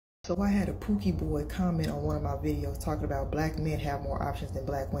So I had a Pookie boy comment on one of my videos talking about black men have more options than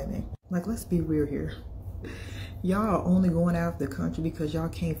black women. Like, let's be real here. Y'all are only going out of the country because y'all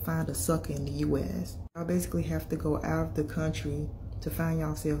can't find a sucker in the U.S. Y'all basically have to go out of the country to find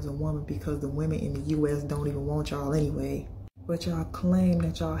yourselves a woman because the women in the U.S. don't even want y'all anyway. But y'all claim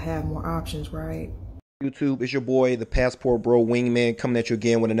that y'all have more options, right? YouTube, it's your boy, the Passport Bro Wingman, coming at you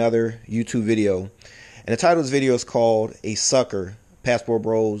again with another YouTube video. And the title of this video is called A Sucker. Passport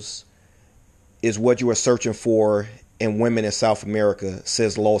Bros is what you are searching for in women in South America,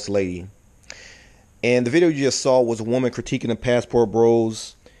 says Lost Lady. And the video you just saw was a woman critiquing the Passport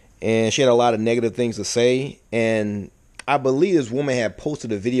Bros, and she had a lot of negative things to say. And I believe this woman had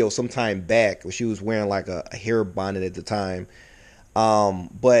posted a video sometime back where she was wearing like a hair bonnet at the time.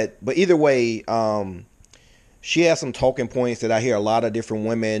 But either way, she has some talking points that I hear a lot of different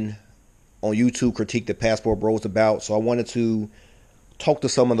women on YouTube critique the Passport Bros about. So I wanted to talk to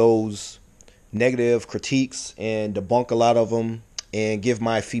some of those negative critiques and debunk a lot of them and give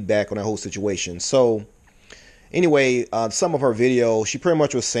my feedback on the whole situation. So anyway, some of her video, she pretty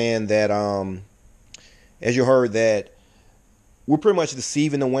much was saying that, as you heard, that we're pretty much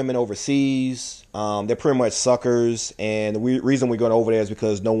deceiving the women overseas. They're pretty much suckers. And the reason we're going over there is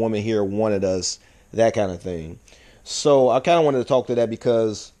because no woman here wanted us, that kind of thing. So I kind of wanted to talk to that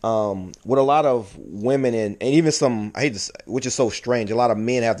because what a lot of women and even some, I hate this, which is so strange, a lot of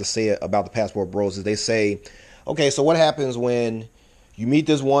men have to say about the Passport Bros is they say, okay, so what happens when you meet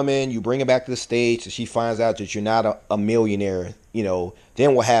this woman, you bring her back to the States, and she finds out that you're not a millionaire, you know,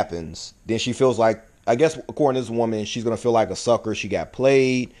 then what happens? Then she feels like, I guess according to this woman, she's going to feel like a sucker. She got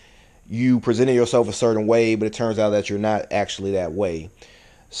played. You presented yourself a certain way, but it turns out that you're not actually that way.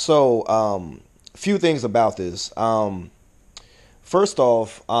 So, few things about this. First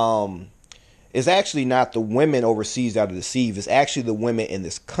off, it's actually not the women overseas that are deceived. It's actually the women in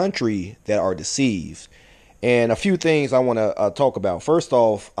this country that are deceived. And a few things I want to talk about. First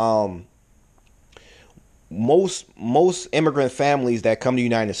off, most immigrant families that come to the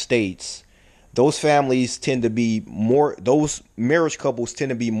United States, those families tend to be more, those marriage couples tend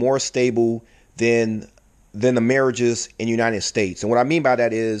to be more stable than the marriages in the United States. And what I mean by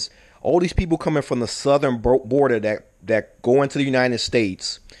that is all these people coming from the southern border that go into the United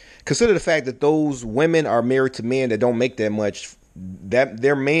States, consider the fact that those women are married to men that don't make that much, that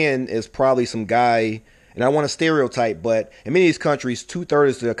their man is probably some guy, and I don't want to stereotype, but in many of these countries,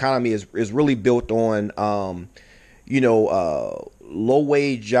 2/3 of the economy is really built on, low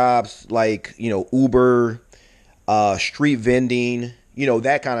wage jobs like, Uber, street vending,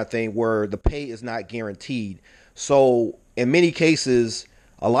 that kind of thing where the pay is not guaranteed. So in many cases,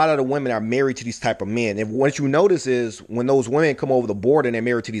 a lot of the women are married to these type of men. And what you notice is when those women come over the border and they're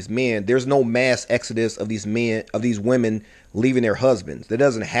married to these men, there's no mass exodus of these men, of these women leaving their husbands. That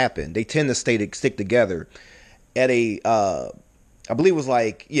doesn't happen. They tend to stick together at a, I believe it was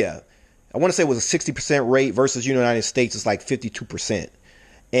like, I want to say it was a 60% rate versus United States. It's like 52%.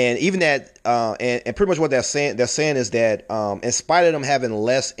 And even that, and pretty much what they're saying is that, in spite of them having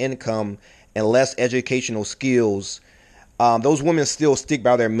less income and less educational skills, those women still stick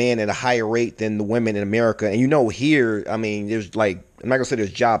by their man at a higher rate than the women in America. And here, I mean, there's like, I'm not gonna say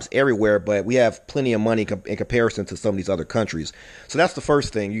there's jobs everywhere, but we have plenty of money in comparison to some of these other countries. So that's the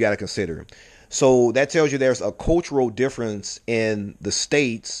first thing you got to consider. So that tells you there's a cultural difference in the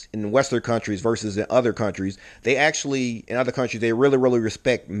States, in Western countries versus in other countries. They actually, in other countries, they really, really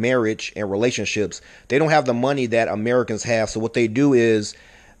respect marriage and relationships. They don't have the money that Americans have. So what they do is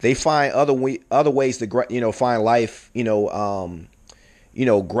they find other ways to, find life,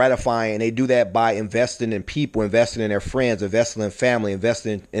 gratifying. And they do that by investing in people, investing in their friends, investing in family,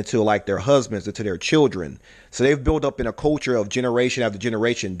 investing into like their husbands, into their children. So they've built up in a culture of generation after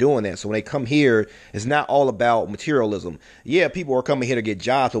generation doing that. So when they come here, it's not all about materialism. Yeah, people are coming here to get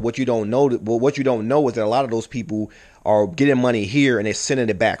jobs, but what you don't know is that a lot of those people are getting money here and they're sending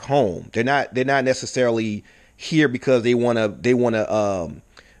it back home. They're not necessarily here because they want to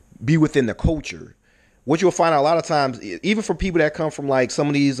be within the culture. What you'll find out a lot of times, even for people that come from like some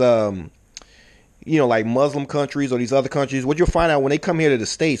of these, like Muslim countries or these other countries, what you'll find out when they come here to the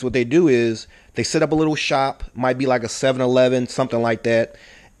States, what they do is they set up a little shop, might be like a 7-Eleven, something like that.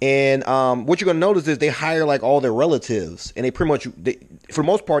 And what you're going to notice is they hire like all their relatives, and they pretty much, for the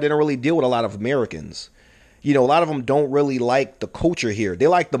most part, they don't really deal with a lot of Americans. A lot of them don't really like the culture here. They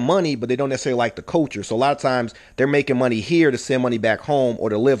like the money, but they don't necessarily like the culture. So a lot of times they're making money here to send money back home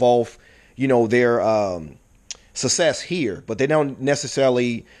or to live off, their success here. But they don't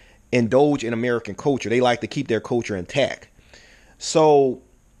necessarily indulge in American culture. They like to keep their culture intact. So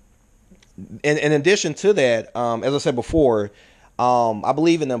in addition to that, as I said before, I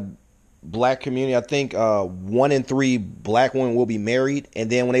believe in the black community, I think 1 in 3 black women will be married. And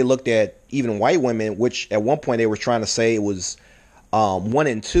then when they looked at even white women, which at one point they were trying to say it was 1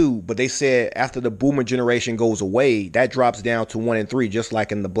 in 2, but they said after the boomer generation goes away, that drops down to 1 in 3, just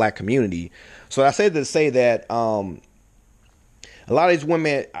like in the black community. So I said to say that a lot of these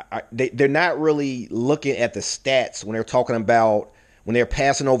women, they're not really looking at the stats when they're talking about, when they're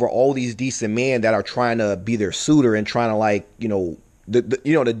passing over all these decent men that are trying to be their suitor and trying to, like,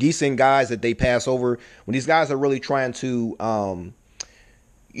 the decent guys that they pass over, when these guys are really trying to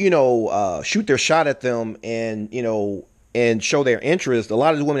shoot their shot at them and show their interest. A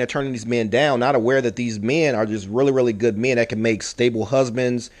lot of the women are turning these men down, not aware that these men are just really, really good men that can make stable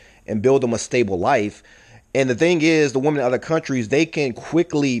husbands and build them a stable life. And the thing is, the women in other countries, they can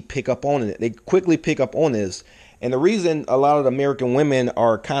quickly pick up on it. They quickly pick up on this. And the reason a lot of the American women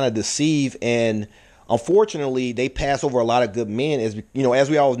are kind of deceived and unfortunately they pass over a lot of good men is, as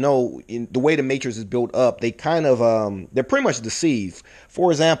we all know, in the way the matrix is built up, they kind of, they're pretty much deceived.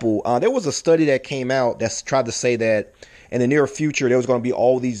 For example, there was a study that came out that's tried to say that in the near future, there was going to be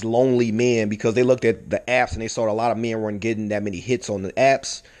all these lonely men because they looked at the apps and they saw a lot of men weren't getting that many hits on the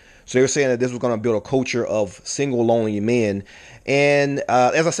apps. So they were saying that this was going to build a culture of single, lonely men. And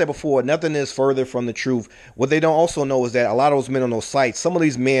as I said before, nothing is further from the truth. What they don't also know is that a lot of those men on those sites, some of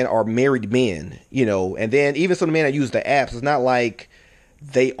these men are married men, and then even some of the men that use the apps, it's not like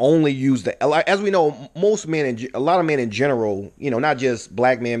they only use as we know, most men, a lot of men in general, not just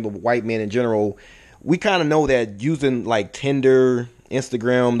black men, but white men in general, we kind of know that using like Tinder,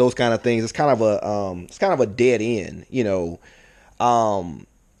 Instagram, those kind of things, it's kind of a dead end,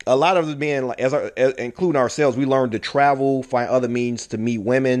 a lot of the men, including ourselves, we learned to travel, find other means to meet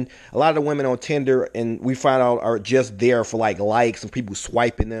women. A lot of the women on Tinder, and we find out, are just there for like likes and people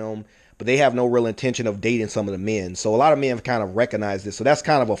swiping them, but they have no real intention of dating some of the men. So a lot of men have kind of recognized this. So that's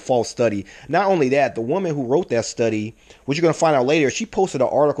kind of a false study. Not only that, the woman who wrote that study, which you're going to find out later, she posted an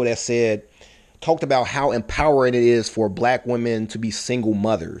article that talked about how empowering it is for black women to be single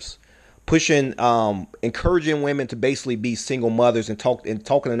mothers. Pushing, encouraging women to basically be single mothers and talking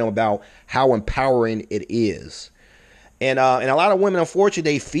to them about how empowering it is. And a lot of women,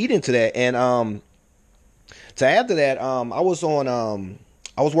 unfortunately, they feed into that. And to add to that, I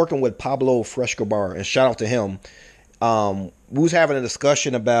was working with Pablo Frescobar, and shout out to him. We was having a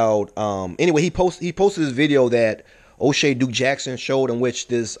discussion about, anyway, he posted this video that O'Shea Duke Jackson showed, in which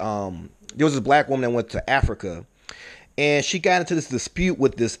there was this black woman that went to Africa. And she got into this dispute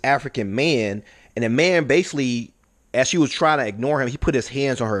with this African man. And the man basically, as she was trying to ignore him, he put his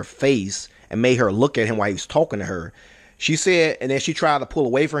hands on her face and made her look at him while he was talking to her. She said, and then she tried to pull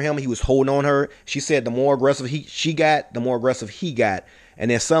away from him. He was holding on her. She said the more aggressive she got, the more aggressive he got. And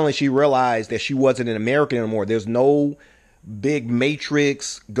then suddenly she realized that she wasn't an American anymore. There's no big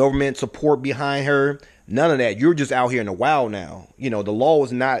matrix government support behind her. None of that. You're just out here in the wild now. The law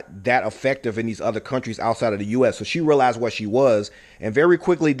is not that effective in these other countries outside of the U.S. So she realized what she was. And very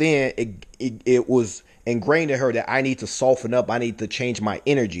quickly then it was ingrained in her that I need to soften up. I need to change my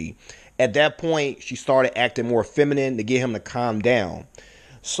energy. At that point, she started acting more feminine to get him to calm down.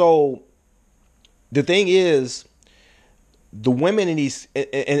 So the thing is, the women in these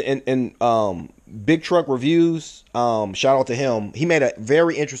Big Truck Reviews, shout out to him. He made a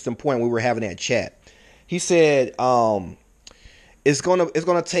very interesting point when we were having that chat. He said, it's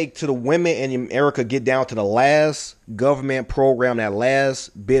gonna take to the women in America get down to the last government program, that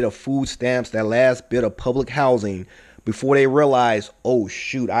last bit of food stamps, that last bit of public housing, before they realize, oh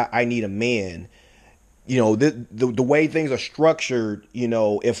shoot, I need a man. The way things are structured,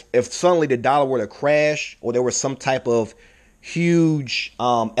 if suddenly the dollar were to crash, or there was some type of huge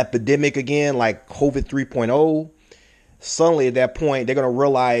epidemic again, like COVID 3.0, suddenly at that point they're gonna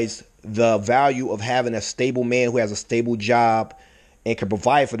realize the value of having a stable man who has a stable job and can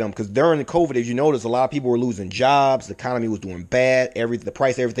provide for them. Because during the COVID, as you notice, a lot of people were losing jobs. The economy was doing bad. The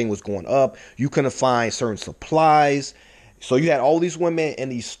price of everything was going up. You couldn't find certain supplies. So you had all these women in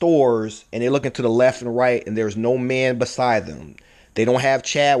these stores, and they're looking to the left and right, and there's no man beside them. They don't have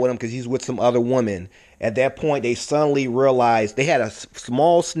Chad with them because he's with some other woman. At that point, they suddenly realized they had a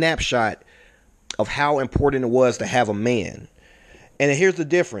small snapshot of how important it was to have a man. And here's the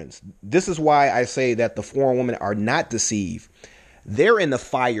difference. This is why I say that the foreign women are not deceived. They're in the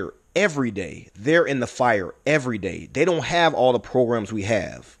fire every day. They're in the fire every day. They don't have all the programs we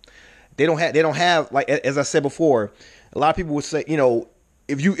have. They don't have, like, as I said before, a lot of people would say,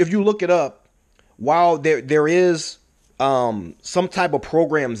 if you look it up, while there is some type of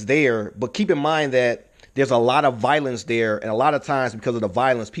programs there, but keep in mind that there's a lot of violence there, and a lot of times because of the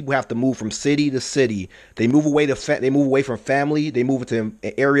violence, people have to move from city to city. They move away they move away from family. They move into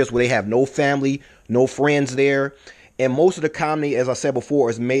areas where they have no family, no friends there. And most of the economy, as I said before,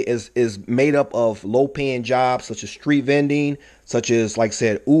 is made up of low paying jobs such as street vending, such as, like I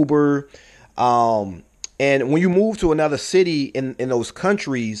said, Uber. And when you move to another city in those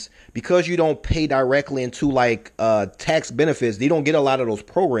countries, because you don't pay directly into like tax benefits, they don't get a lot of those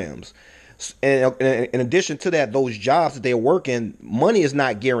programs. And in addition to that, those jobs that they're working, money is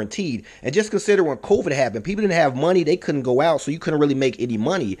not guaranteed. And just consider when COVID happened, people didn't have money, they couldn't go out, so you couldn't really make any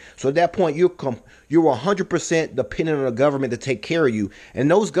money. So at that point, you're 100% dependent on the government to take care of you.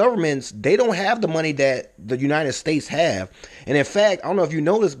 And those governments, they don't have the money that the United States have. And in fact, I don't know if you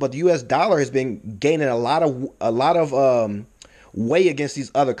noticed, but the U.S. dollar has been gaining a lot of weight against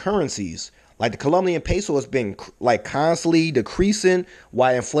these other currencies. Like the Colombian peso has been like constantly decreasing,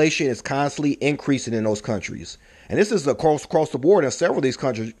 while inflation is constantly increasing in those countries. And this is across the board in several of these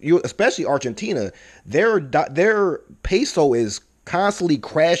countries, especially Argentina. Their peso is constantly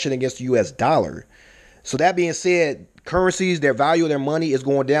crashing against the U.S. dollar. So that being said, currencies, their value of their money is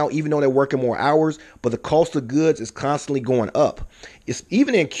going down, even though they're working more hours, but the cost of goods is constantly going up. It's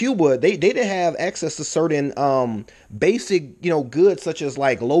even in Cuba, they didn't have access to certain basic, goods such as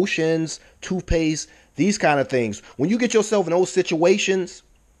like lotions, toothpaste, these kind of things. When you get yourself in those situations,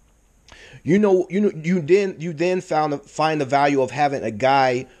 you then find the value of having a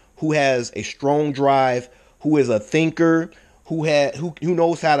guy who has a strong drive, who is a thinker, who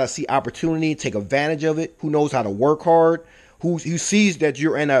knows how to see opportunity, take advantage of it, who knows how to work hard, who sees that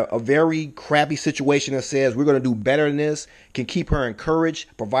you're in a very crappy situation and says, we're going to do better than this, can keep her encouraged,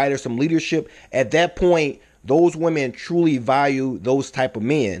 provide her some leadership. At that point, those women truly value those type of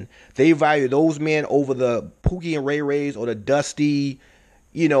men. They value those men over the Pookie and Ray Rays or the dusty,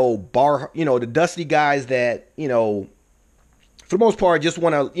 the dusty guys that, for the most part, just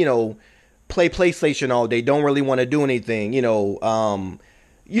want to, play PlayStation all day, don't really want to do anything, the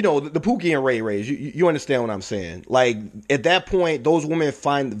Pookie and Ray Rays, you understand what I'm saying? Like, at that point, those women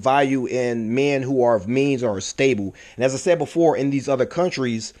find value in men who are of means or are stable. And as I said before, in these other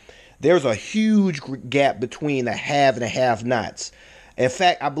countries, there's a huge gap between the have and the have-nots. In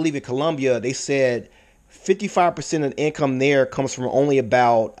fact, I believe in Colombia, they said 55% of the income there comes from only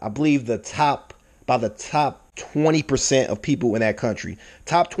about, I believe, the top 20% of people in that country.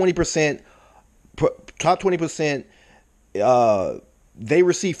 Top 20%, they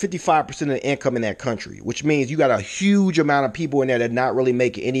receive 55% of the income in that country, which means you got a huge amount of people in there that are not really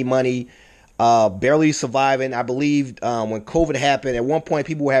making any money, barely surviving. I believe when COVID happened, at one point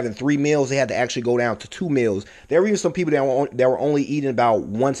people were having 3 meals. They had to actually go down to 2 meals. There were even some people that were only eating about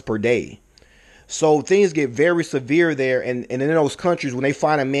once per day. So things get very severe there. And in those countries, when they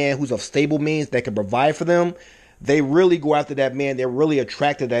find a man who's of stable means that can provide for them, they really go after that man. They're really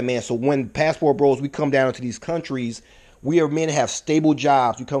attracted to that man. So when Passport Bros, we come down into these countries, we are men that have stable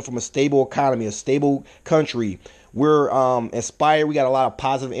jobs. We come from a stable economy, a stable country. We're inspired. We got a lot of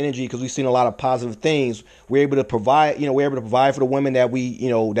positive energy because we've seen a lot of positive things. We're able to provide, for the women that we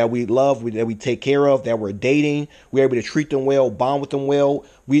love, that we take care of, that we're dating. We're able to treat them well, bond with them well.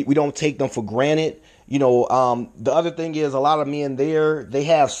 We don't take them for granted. The other thing is a lot of men there, they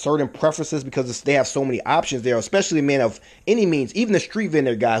have certain preferences because they have so many options there, especially men of any means. Even the street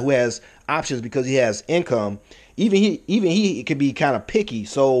vendor guy who has options because he has income, even he can be kind of picky.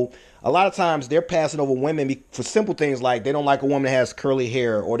 So a lot of times they're passing over women for simple things like they don't like a woman that has curly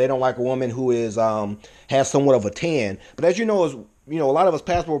hair, or they don't like a woman who is has somewhat of a tan. But as a lot of us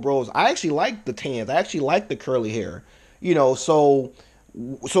Passport Bros, I actually like the tans. I actually like the curly hair. So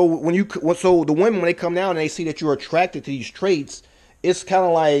the women, when they come down and they see that you're attracted to these traits, it's kind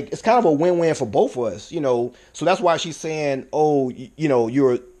of a win-win for both of us, So that's why she's saying,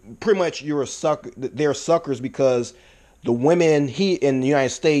 you're a sucker. They're suckers because the women in the United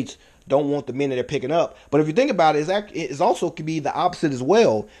States don't want the men that they're picking up. But if you think about it, it also could be the opposite as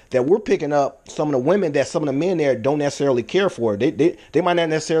well, that we're picking up some of the women that some of the men there don't necessarily care for. They might not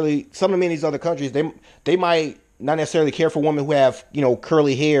necessarily, some of the men in these other countries, they might not necessarily care for women who have,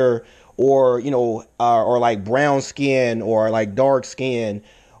 curly hair or like brown skin or like dark skin,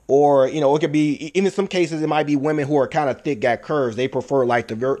 or, it could be, in some cases, it might be women who are kind of thick, got curves. They prefer like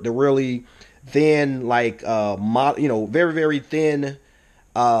the really thin, like, very, very thin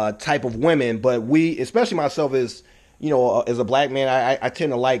type of women. But especially myself as a black man, I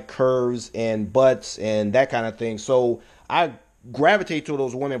tend to like curves and butts and that kind of thing. So I gravitate to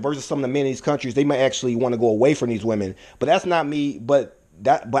those women versus some of the men in these countries. They might actually want to go away from these women, but that's not me. But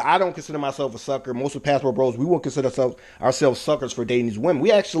I don't consider myself a sucker. Most of the Passport Bros, we won't consider ourselves suckers for dating these women.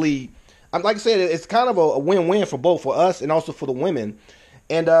 We actually like I said, it's kind of a win-win for both, for us and also for the women.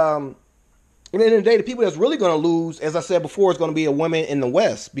 And at the end of the day, the people that's really going to lose, as I said before, is going to be the women in the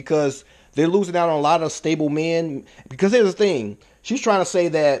West, because they're losing out on a lot of stable men. Because here's the thing. She's trying to say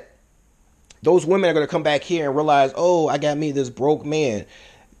that those women are going to come back here and realize, oh, I got me this broke man.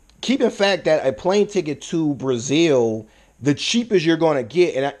 Keep in fact that a plane ticket to Brazil, the cheapest you're going to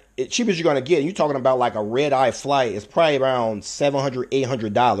get, and you're talking about like a red-eye flight, is probably around $700,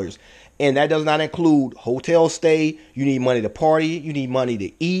 $800. And that does not include hotel stay. You need money to party. You need money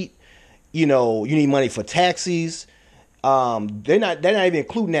to eat. You need money for taxis. They're not even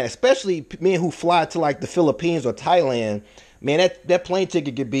including that, especially men who fly to like the Philippines or Thailand. Man, that plane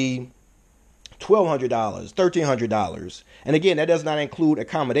ticket could be $1,200, $1,300. And again, that does not include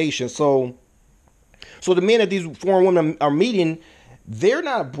accommodation. So the men that these foreign women are meeting, they're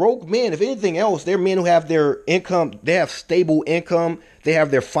not broke men. If anything else, they're men who have their income, they have stable income, they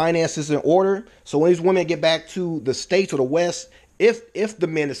have their finances in order. So when these women get back to the States or the West, if the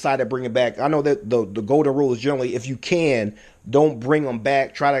men decide to bring it back, I know that the golden rule is generally, if you can, don't bring them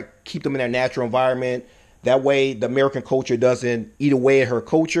back. Try to keep them in their natural environment. That way the American culture doesn't eat away at her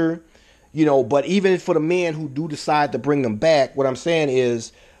culture. But even for the men who do decide to bring them back, what I'm saying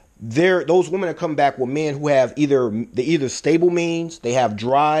is those women are coming back with men who have either stable means, they have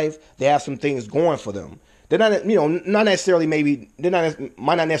drive, they have some things going for them. They're not, not necessarily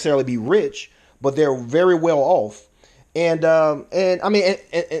might not necessarily be rich, but they're very well off. And I mean,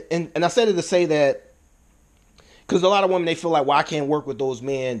 and I said it to say that, because a lot of women, they feel like, well, I can't work with those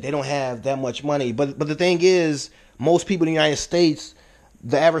men. They don't have that much money. But the thing is, most people in the United States,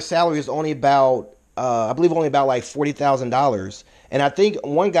 the average salary is only about, I believe only about like $40,000. And I think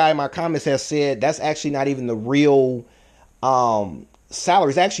one guy in my comments has said that's actually not even the real salary.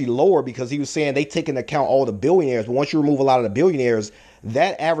 It's actually lower, because he was saying they take into account all the billionaires. But once you remove a lot of the billionaires,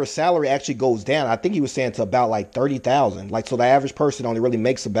 that average salary actually goes down. I think he was saying to about like $30,000. Like, so the average person only really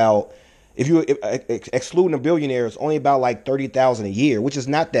makes about, if excluding the billionaires, only about like $30,000 a year, which is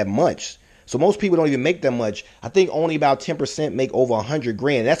not that much. So most people don't even make that much. I think only about 10% make over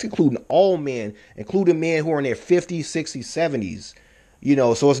 $100,000. That's including all men, including men who are in their 50s, 60s, 70s.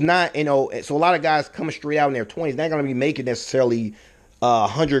 So it's not, so a lot of guys coming straight out in their 20s, not going to be making necessarily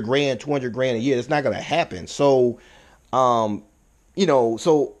 $100,000, $200,000 a year. It's not going to happen. So, and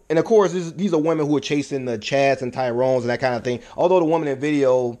of course, these are women who are chasing the Chads and Tyrones and that kind of thing. Although the woman in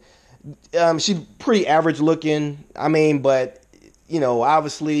video, she's pretty average looking. I mean, but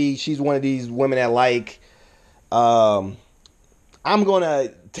obviously she's one of these women that like, I'm going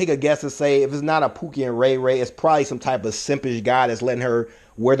to take a guess and say, if it's not a Pookie and Ray Ray, it's probably some type of simpish guy that's letting her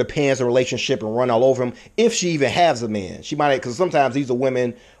wear the pants of a relationship and run all over him, if she even has a man. She might, because sometimes these are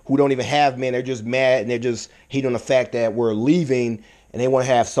women who don't even have men. They're just mad and they're just hating on the fact that we're leaving, and they want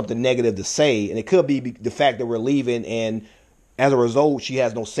to have something negative to say. And it could be the fact that we're leaving, and as a result, she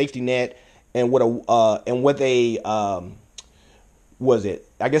has no safety net. And was it?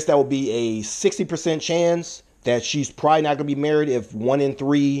 I guess that would be a 60% chance that she's probably not going to be married if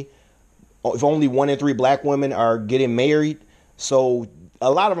only 1 in 3 black women are getting married. So a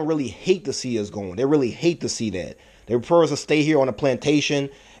lot of them really hate to see us going. They really hate to see that. They prefer us to stay here on a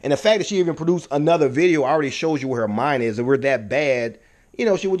plantation. And the fact that she even produced another video already shows you where her mind is. If we're that bad,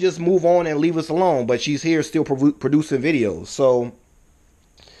 she would just move on and leave us alone. But she's here still producing videos. So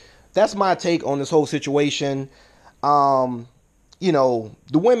that's my take on this whole situation. The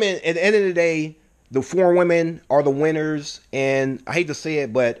women, at the end of the day, the foreign women are the winners. And I hate to say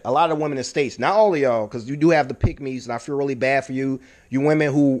it, but a lot of women in the States, not all of y'all, because you do have the pick-me's, and I feel really bad for you. You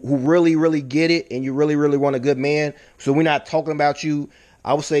women who really, really get it, and you really, really want a good man. So we're not talking about you.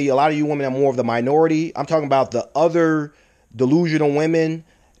 I would say a lot of you women are more of the minority. I'm talking about the other delusional women.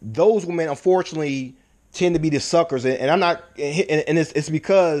 Those women, unfortunately, tend to be the suckers. And I'm not, and it's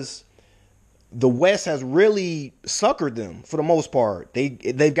because the West has really suckered them for the most part.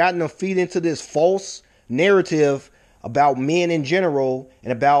 They've gotten them feed into this false narrative about men in general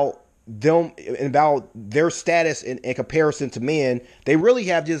and about them and about their status in comparison to men. They really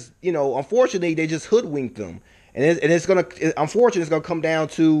have just, unfortunately, they just hoodwinked them. Unfortunately, it's gonna come down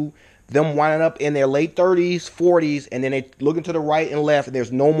to them winding up in their late 30s, 40s, and then they looking to the right and left, and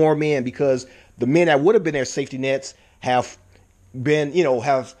there's no more men, because the men that would have been their safety nets have been,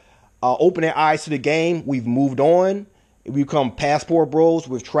 open their eyes to the game. We've moved on. We become passport bros.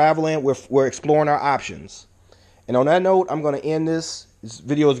 We're traveling. We're exploring our options. And on that note, I'm going to end this. This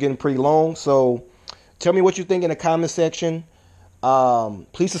video is getting pretty long. So tell me what you think in the comment section.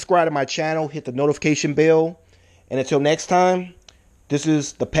 Please subscribe to my channel. Hit the notification bell. And until next time, this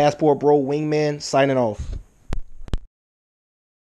is the Passport Bro Wingman signing off.